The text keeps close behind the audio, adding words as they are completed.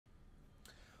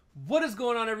What is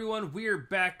going on, everyone? We're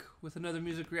back with another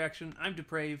music reaction. I'm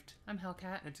Depraved. I'm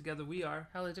Hellcat. And together we are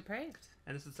HellaDepraved.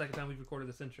 And this is the second time we've recorded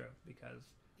this intro because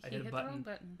I hit a button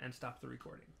and stopped the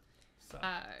recording. So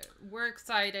we're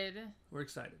excited. We're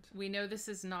excited. We know this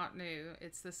is not new.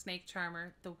 It's the Snake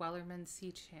Charmer, the Wellerman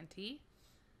Sea Shanty.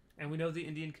 And we know the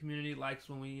Indian community likes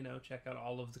when we, check out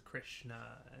all of the Krishna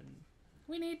and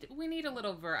we need a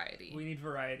little variety. We need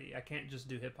variety. I can't just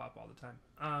do hip hop all the time.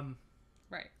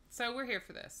 Right. So we're here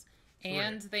for this.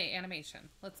 And the animation.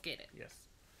 Let's get it. Yes.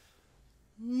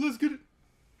 Let's get it.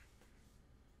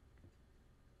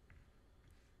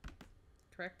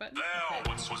 Correct button? There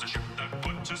once was a ship that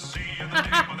put to sea, and the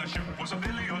name of that ship was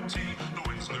Amelia T. The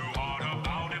winds blew hard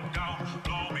about him down.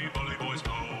 Blow me, bully boys,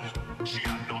 blow. She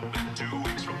had not been 2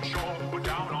 weeks from shore, but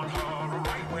down on her a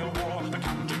right whale bore. The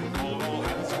captain called all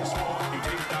hands and swore, you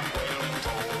take that whale in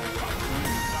tow.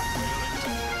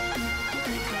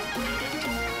 Take that whale in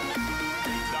tow.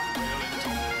 Take that whale in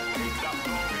tow. Take that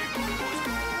whale in tow. Take that blow me, bully boys,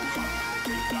 blow.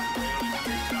 Take that whale in,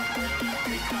 take that whale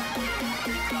in, take that whale in,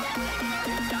 take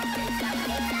that whale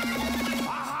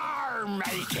in,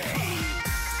 take that whale in.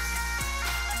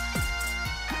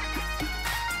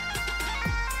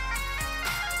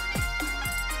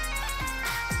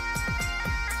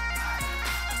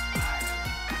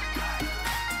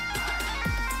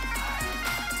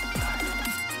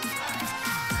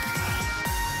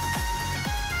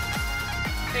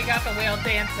 They got the whale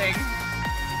dancing.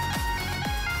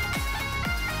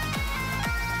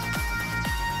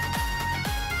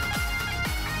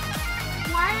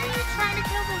 Why are you trying to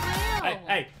kill the whale?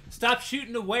 Hey, stop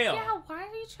shooting the whale. Yeah, why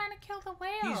are you trying to kill the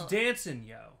whale? He's dancing,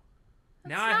 yo.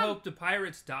 Now I hope the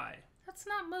pirates die. That's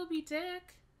not Moby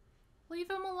Dick. Leave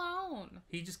him alone.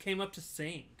 He just came up to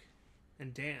sing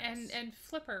and dance. And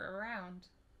flip her around.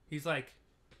 He's like...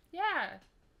 Yeah.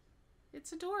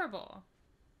 It's adorable.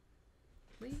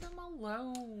 Leave him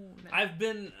alone. I've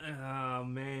been... Oh,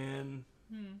 man.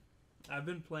 I've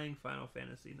been playing Final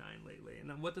Fantasy IX lately.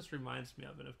 And what this reminds me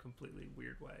of in a completely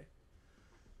weird way.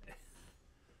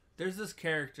 There's this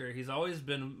character. He's always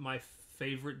been my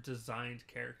favorite designed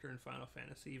character in Final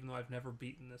Fantasy, even though I've never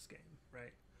beaten this game,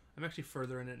 right? I'm actually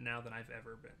further in it now than I've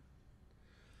ever been.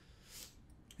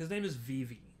 His name is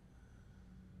Vivi.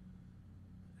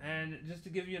 And just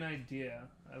to give you an idea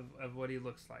of what he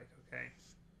looks like, okay?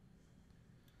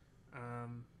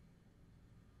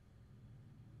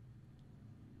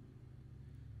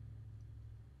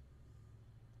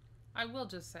 I will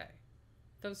just say,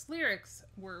 those lyrics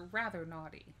were rather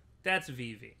naughty. That's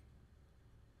Vivi.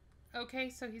 Okay,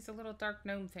 so he's a little dark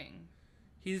gnome thing.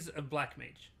 He's a black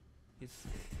mage. He's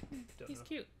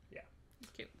cute. Yeah. He's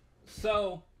cute.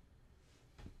 So,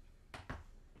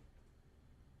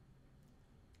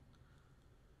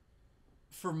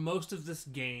 for most of this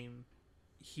game,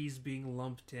 he's being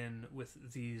lumped in with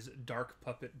these dark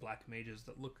puppet black mages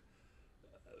that look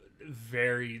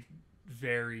very,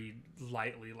 very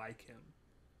lightly like him.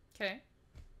 Okay.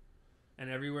 And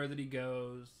everywhere that he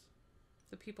goes...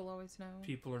 The people always know.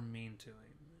 People are mean to him.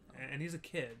 And he's a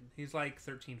kid. He's like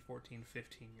 13, 14,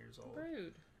 15 years old.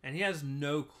 Rude. And he has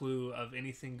no clue of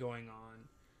anything going on.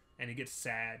 And he gets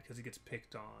sad because he gets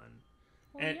picked on.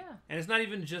 Well, yeah. And it's not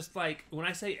even just like, when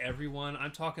I say everyone,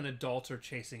 I'm talking adults are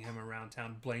chasing him around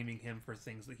town, blaming him for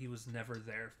things that he was never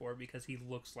there for because he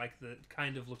looks like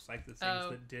kind of looks like the things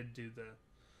that did do the...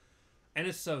 And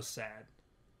it's so sad.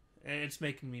 And it's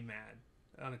making me mad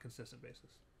on a consistent basis.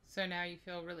 So now you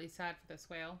feel really sad for this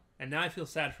whale? And now I feel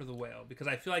sad for the whale because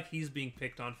I feel like he's being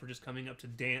picked on for just coming up to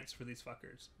dance for these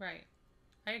fuckers. Right.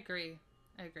 I agree.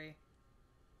 I agree.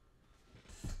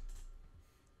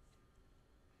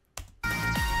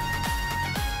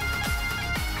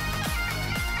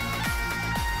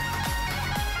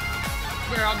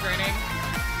 We're all grinning.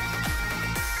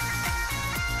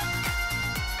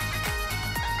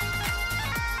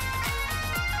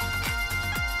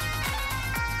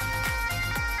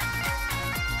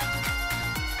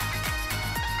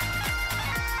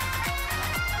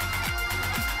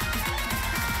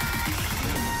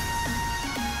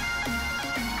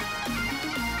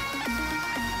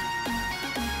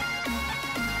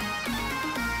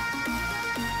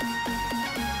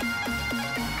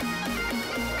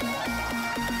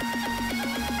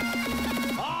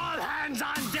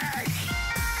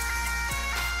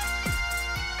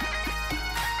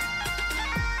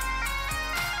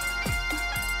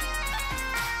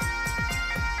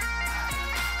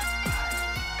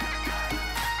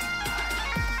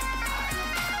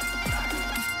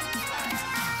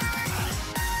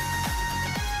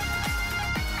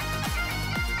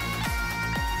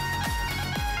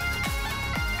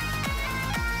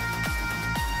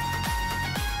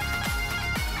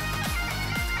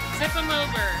 Tip him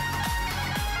over.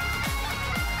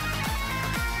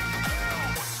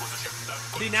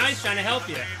 See, now he's trying to help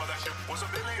you.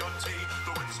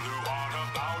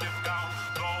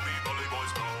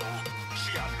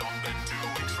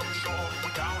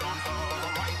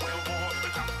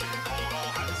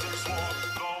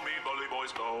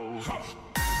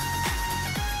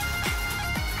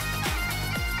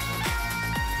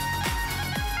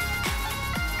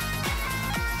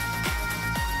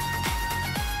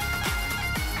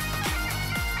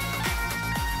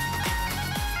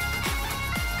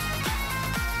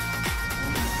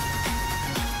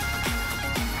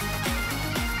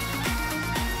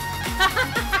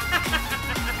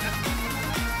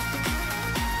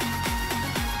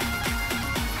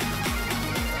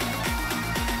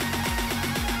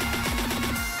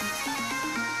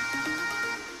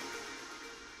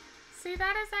 See,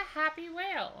 that is a happy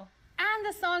whale. And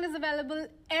the song is available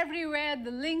everywhere.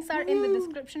 The links are in the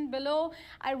description below.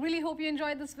 I really hope you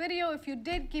enjoyed this video. If you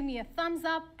did, give me a thumbs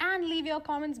up and leave your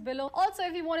comments below. Also,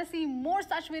 if you want to see more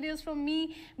such videos from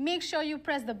me, make sure you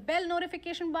press the bell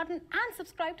notification button and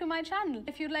subscribe to my channel.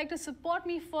 If you'd like to support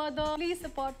me further, please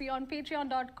support me on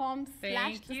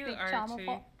patreon.com/thesnakeCharmer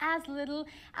for as little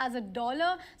as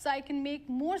 $1 so I can make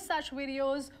more such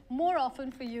videos more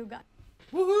often for you guys.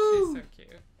 Woohoo! She's so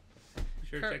cute.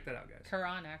 Sure, check that out, guys.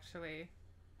 Karan actually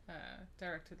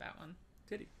directed that one.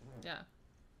 Did he? Yeah.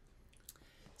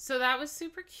 So that was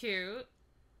super cute.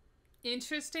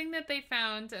 Interesting that they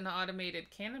found an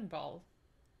automated cannonball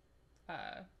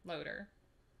loader.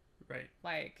 Right.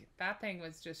 Like, that thing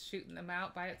was just shooting them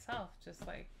out by itself. Just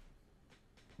like,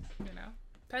 you know,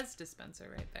 Pez dispenser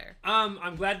right there.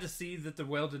 I'm glad to see that the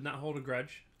whale did not hold a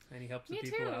grudge and he helped the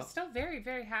people out. Still very,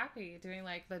 very happy doing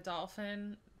like the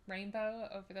dolphin rainbow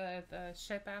over the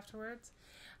ship afterwards.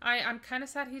 I'm kind of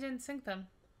sad he didn't sink them.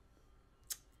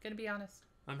 Gonna be honest.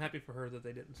 I'm happy for her that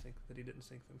he didn't sink them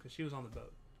because she was on the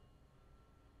boat.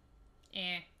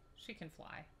 She can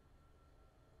fly.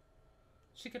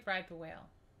 She could ride the whale.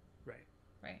 Right.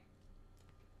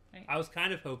 I was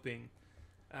kind of hoping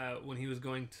when he was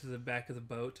going to the back of the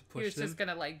boat to push them. He was just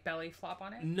gonna like belly flop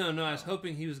on it? No, I was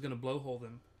hoping he was gonna blowhole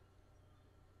them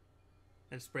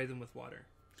and spray them with water.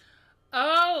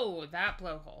 Oh, that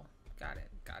blowhole. Got it.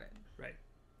 Right.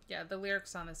 Yeah, the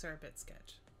lyrics on this are a bit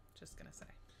sketch. Just gonna say.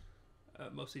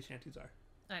 Most sea shanties are.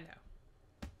 I know.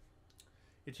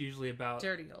 It's usually about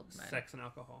Dirty old men. sex and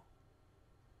alcohol.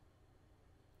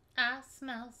 I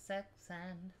smell sex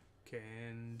and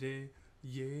candy,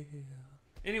 yeah.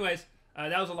 Anyways,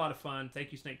 that was a lot of fun.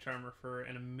 Thank you, Snake Charmer, for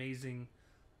an amazing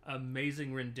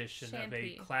rendition of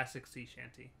a classic sea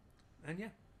shanty. And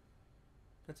yeah,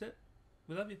 that's it.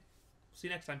 We love you. See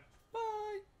you next time.